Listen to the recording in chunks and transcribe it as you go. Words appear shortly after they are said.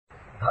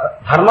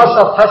धर्मस्य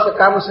अर्थस्य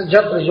कामस्य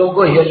जत्र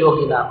योगो ह्य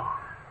योगी नाम।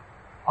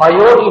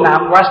 अयोगी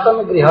नाम, वास्तव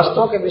में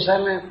गृहस्थों के विषय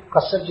में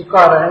कश्यप जी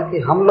कह रहे हैं कि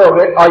हम लोग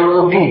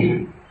अयोगी हैं,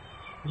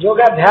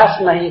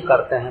 योगाभ्यास नहीं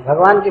करते हैं,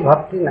 भगवान की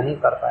भक्ति नहीं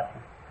कर पाते।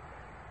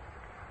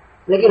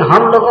 लेकिन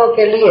हम लोगों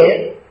के लिए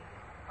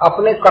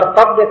अपने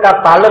कर्तव्य का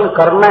पालन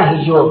करना ही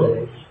योग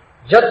है।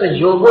 जत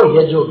योगो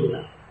ह्य योगी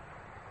नाम।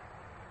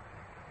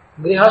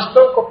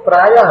 गृहस्थों को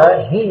प्रायः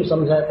हीन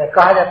समझा जाता है,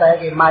 कहा जाता है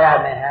कि माया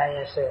में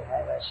है, ऐसे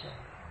है वैसे है,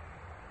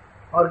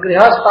 और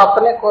गृहस्थ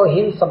अपने को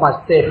हीन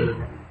समझते भी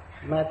हैं,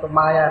 मैं तो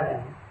माया में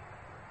हूं।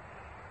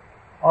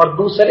 और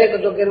दूसरे को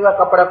जो गिरवा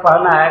कपड़ा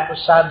पहना है, कुछ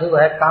साधु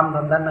है, काम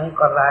धंधा नहीं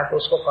कर रहा है, तो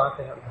उसको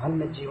कहते हैं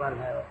धन्य जीवन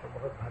है, वो तो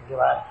बहुत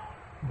भाग्यवान।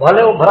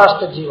 भले वो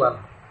भ्रष्ट जीवन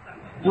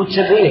कुछ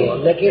भी हो,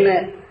 लेकिन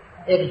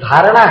एक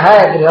धारणा है,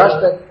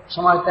 गृहस्थ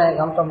समझते हैं कि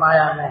हम तो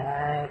माया में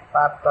हैं,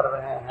 पाप कर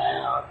रहे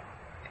हैं और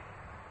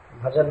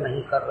भजन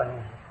नहीं कर रहे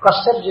हैं।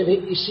 कश्यप जी भी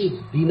इसी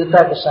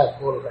दीनता के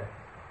साथ बोल रहे हैं,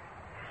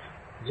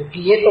 जो कि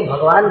ये तो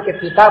भगवान के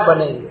पिता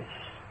बनेंगे,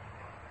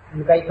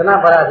 इनका इतना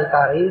बड़ा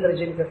अधिकार, इंद्र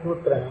जिनके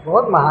पुत्र हैं,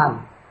 बहुत महान,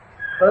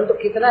 परंतु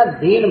कितना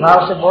दीन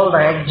भाव से बोल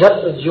रहे हैं,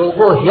 जत्र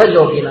योगो ह्य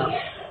योगिना।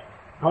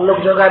 हम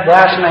लोग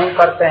योगाभ्यास नहीं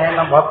करते हैं,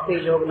 न भक्ति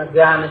योग, न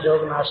ज्ञान योग,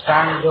 न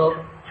अष्टांग योग।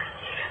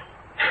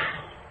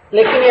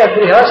 लेकिन यह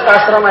गृहस्थ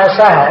आश्रम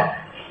ऐसा है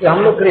कि हम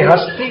लोग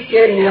गृहस्थी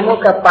के नियमों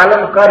का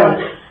पालन करें,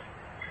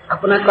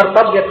 अपना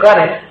कर्तव्य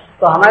करें,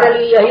 तो हमारे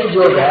लिए यही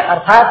योग है।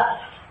 अर्थात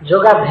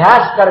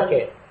योगाभ्यास करके,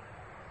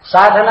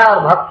 साधना और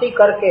भक्ति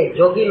करके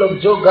योगी लोग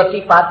जो गति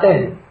पाते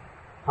हैं,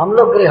 हम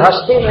लोग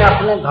गृहस्थी में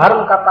अपने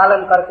धर्म का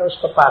पालन करके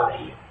उसको पा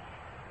लेंगे।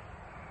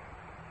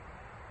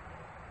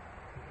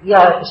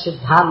 यह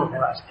सिद्धांत है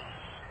वास्तव।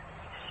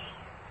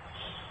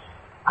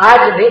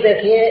 आज भी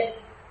देखिए,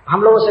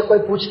 हम लोगों से कोई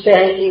पूछते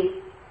हैं कि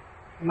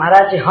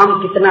महाराज जी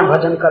हम कितना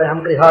भजन करें,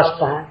 हम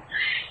गृहस्थ हैं,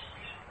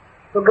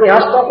 तो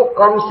गृहस्थों को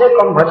कम से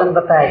कम भजन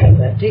बताया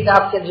जाता है। ठीक है,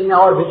 आपके जिम्मे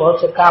और भी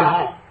बहुत से काम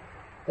हैं,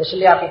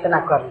 इसलिए आप इतना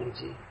कर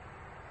लीजिए,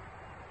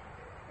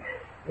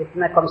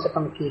 इतना कम से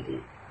कम कीजिए,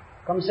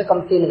 कम से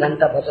कम 3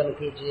 घंटा भजन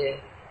कीजिए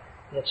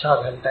या 6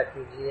 घंटा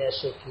कीजिए,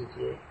 ऐसे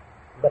कीजिए,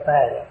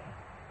 बताया जाता है।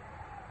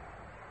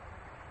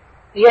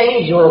 यही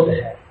योग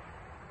है।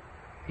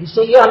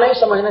 इससे यह नहीं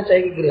समझना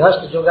चाहिए कि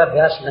गृहस्थ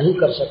योगाभ्यास नहीं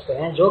कर सकते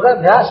हैं।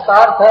 योगाभ्यास का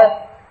अर्थ है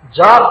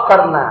जप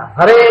करना,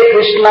 हरे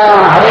कृष्णा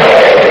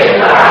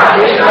कृष्णा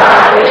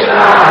कृष्णा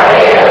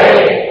हरे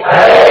हरे,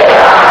 हरे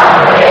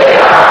राम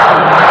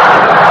राम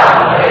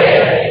राम हरे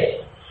हरे।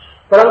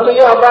 परंतु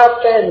यह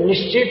बात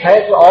निश्चित है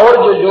कि और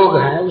जो योग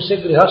हैं उसे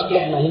गृहस्थ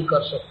लोग नहीं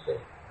कर सकते।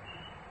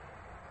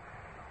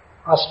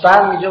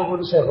 अष्टांग योग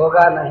उनसे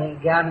होगा नहीं,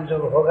 ज्ञान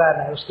योग होगा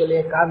नहीं, उसके लिए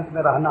एकांत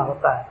में रहना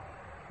होता है,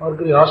 और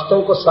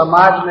गृहस्थों को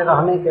समाज में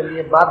रहने के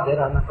लिए बाध्य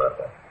रहना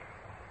पड़ता है।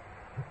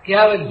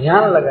 क्या वे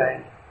ध्यान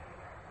लगाएंगे?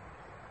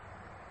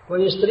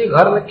 कोई स्त्री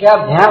घर में क्या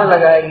ध्यान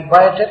लगाएगी?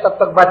 बैठे तब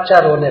तक बच्चा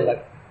रोने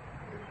लगे,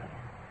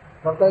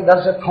 तब तक इधर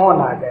से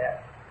फोन आ गया,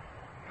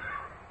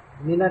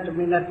 मिनट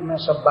मिनट में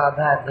सब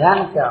बाधा है,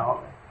 ध्यान क्या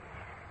होगा?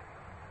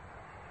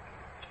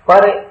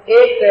 पर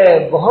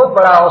एक बहुत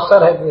बड़ा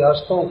अवसर है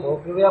गृहस्थों को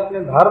कि वे अपने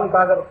धर्म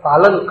का अगर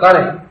पालन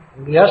करें,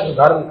 गृहस्थ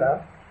धर्म का,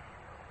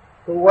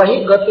 तो वही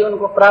गति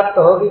उनको प्राप्त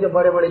होगी जो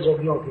बड़े बड़े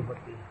योगियों की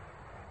होती है।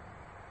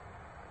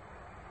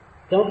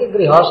 क्योंकि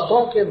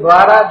गृहस्थों के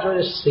द्वारा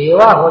जो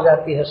सेवा हो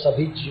जाती है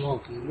सभी जीवों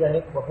की, यह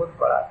एक बहुत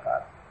बड़ा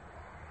कार्य।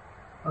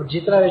 और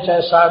जितना भी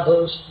चाहे साधु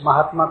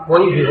महात्मा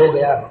कोई भी हो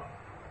गया हो,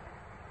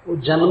 वो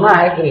जन्मा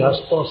है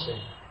गृहस्थों से।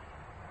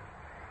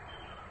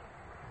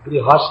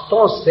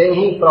 गृहस्थों से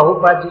ही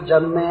प्रभुपाद जी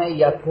जन्मे,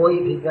 या कोई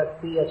भी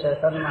व्यक्ति, या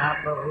चैतन्य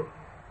महाप्रभु।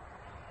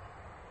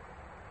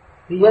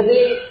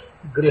 यदि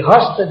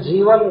गृहस्थ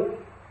जीवन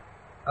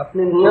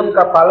अपने नियम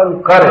का पालन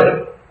करे,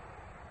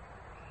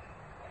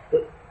 तो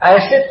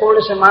ऐसे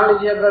थोड़े से मान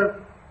लीजिए अगर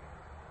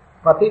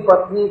पति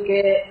पत्नी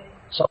के,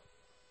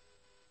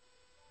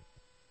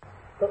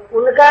 तो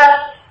उनका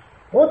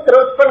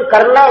पुत्र उत्पन्न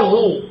करना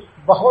ही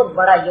बहुत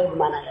बड़ा योग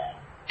माना जाएगा।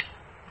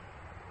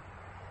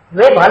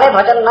 वे भले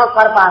भजन न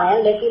कर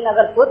पाए, लेकिन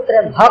अगर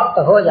पुत्र भक्त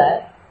हो जाए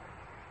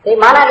तो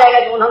माना जाएगा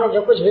कि उन्होंने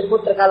जो कुछ भी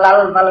पुत्र का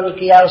लालन पालन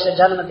किया, उसे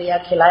जन्म दिया,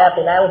 खिलाया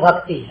पिलाया, वो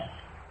भक्ति है।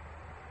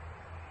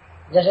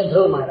 जैसे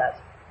ध्रुव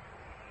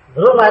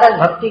महाराज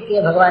भक्ति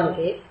किए भगवान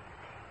की,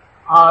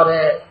 और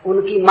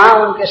उनकी माँ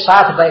उनके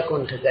साथ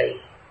बैकुंठ गई।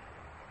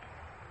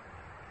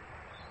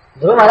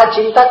 ध्रुव महाराज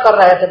चिंता कर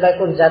रहे थे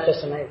बैकुंठ जाते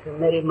समय कि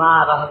मेरी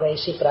माँ रह गई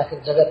इसी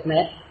प्राकृतिक जगत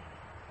में।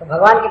 तो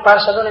भगवान के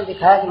पार्षदों ने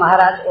दिखाया कि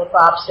महाराज वो तो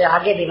आपसे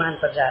आगे विमान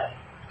पर जा रहे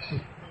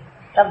हैं।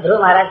 तब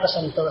ध्रुव महाराज को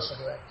संतोष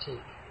हुआ, ठीक।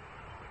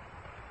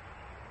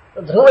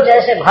 तो ध्रुव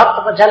जैसे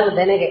भक्त को जन्म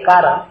देने के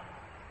कारण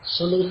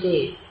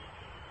सुनीति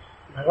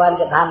भगवान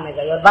के धाम में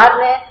गई, और बाद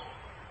में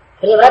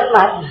प्रियव्रत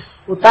महाराज,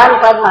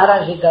 उत्तानपाद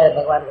महाराज भी गए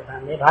भगवान के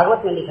धाम में।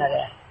 भागवत में लिखा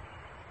गया,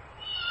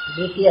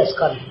 2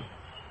 स्कंध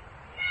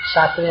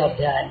 7वें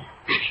अध्याय में।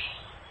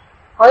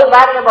 और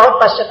बाद में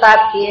बहुत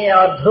पश्चाताप किए,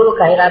 और ध्रुव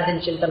का ही रात दिन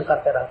चिंतन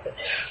करते रहते थे।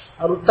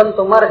 और उत्तम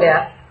तो मर गया,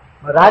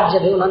 और राज्य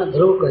भी उन्होंने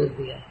ध्रुव को ही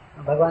दिया,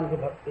 भगवान की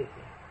भक्ति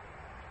की।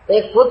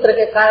 एक पुत्र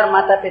के कारण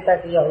माता पिता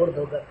की यह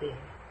ऊर्ध्वगति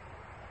है।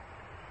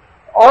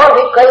 और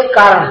भी कई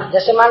कारण,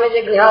 जैसे मान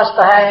लीजिए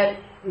गृहस्थ है,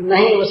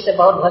 नहीं उससे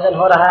बहुत भजन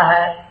हो रहा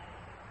है,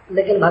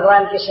 लेकिन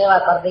भगवान की सेवा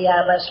कर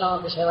दिया, वैष्णव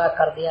की सेवा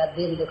कर दिया,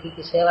 दीन दुखी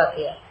की सेवा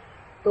किया,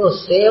 तो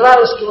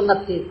सेवा उसकी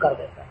उन्नति कर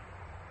देता है,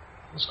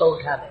 उसको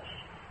उठा देता है।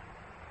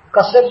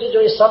 कश्यप जी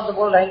जो ये शब्द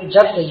बोल रहे हैं कि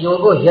जब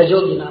योगो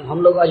ह्ययोगी नाम,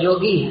 हम लोग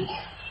अयोगी हैं,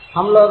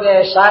 हम लोग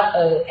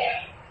ऐसा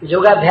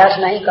योगाभ्यास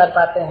नहीं कर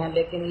पाते हैं,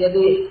 लेकिन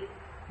यदि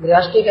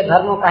गृहस्थी के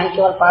धर्मों का ही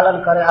केवल पालन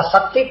करें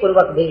आसक्ति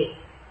पूर्वक भी,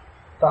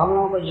 तो हम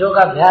लोगों को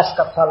योगाभ्यास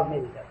का फल मिल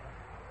जाता है।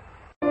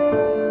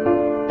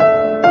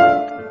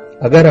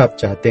 अगर आप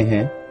चाहते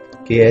हैं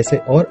कि ऐसे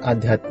और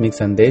आध्यात्मिक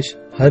संदेश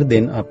हर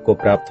दिन आपको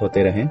प्राप्त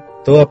होते रहें,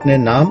 तो अपने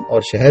नाम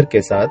और शहर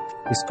के साथ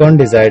इस्कॉन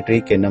डिजायर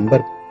ट्री के नंबर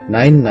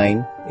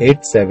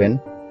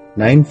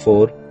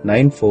 9987949494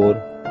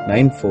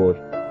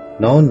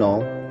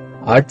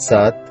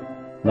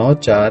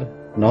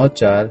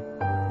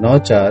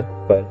 9987949494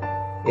 पर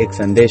एक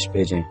संदेश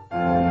भेजें।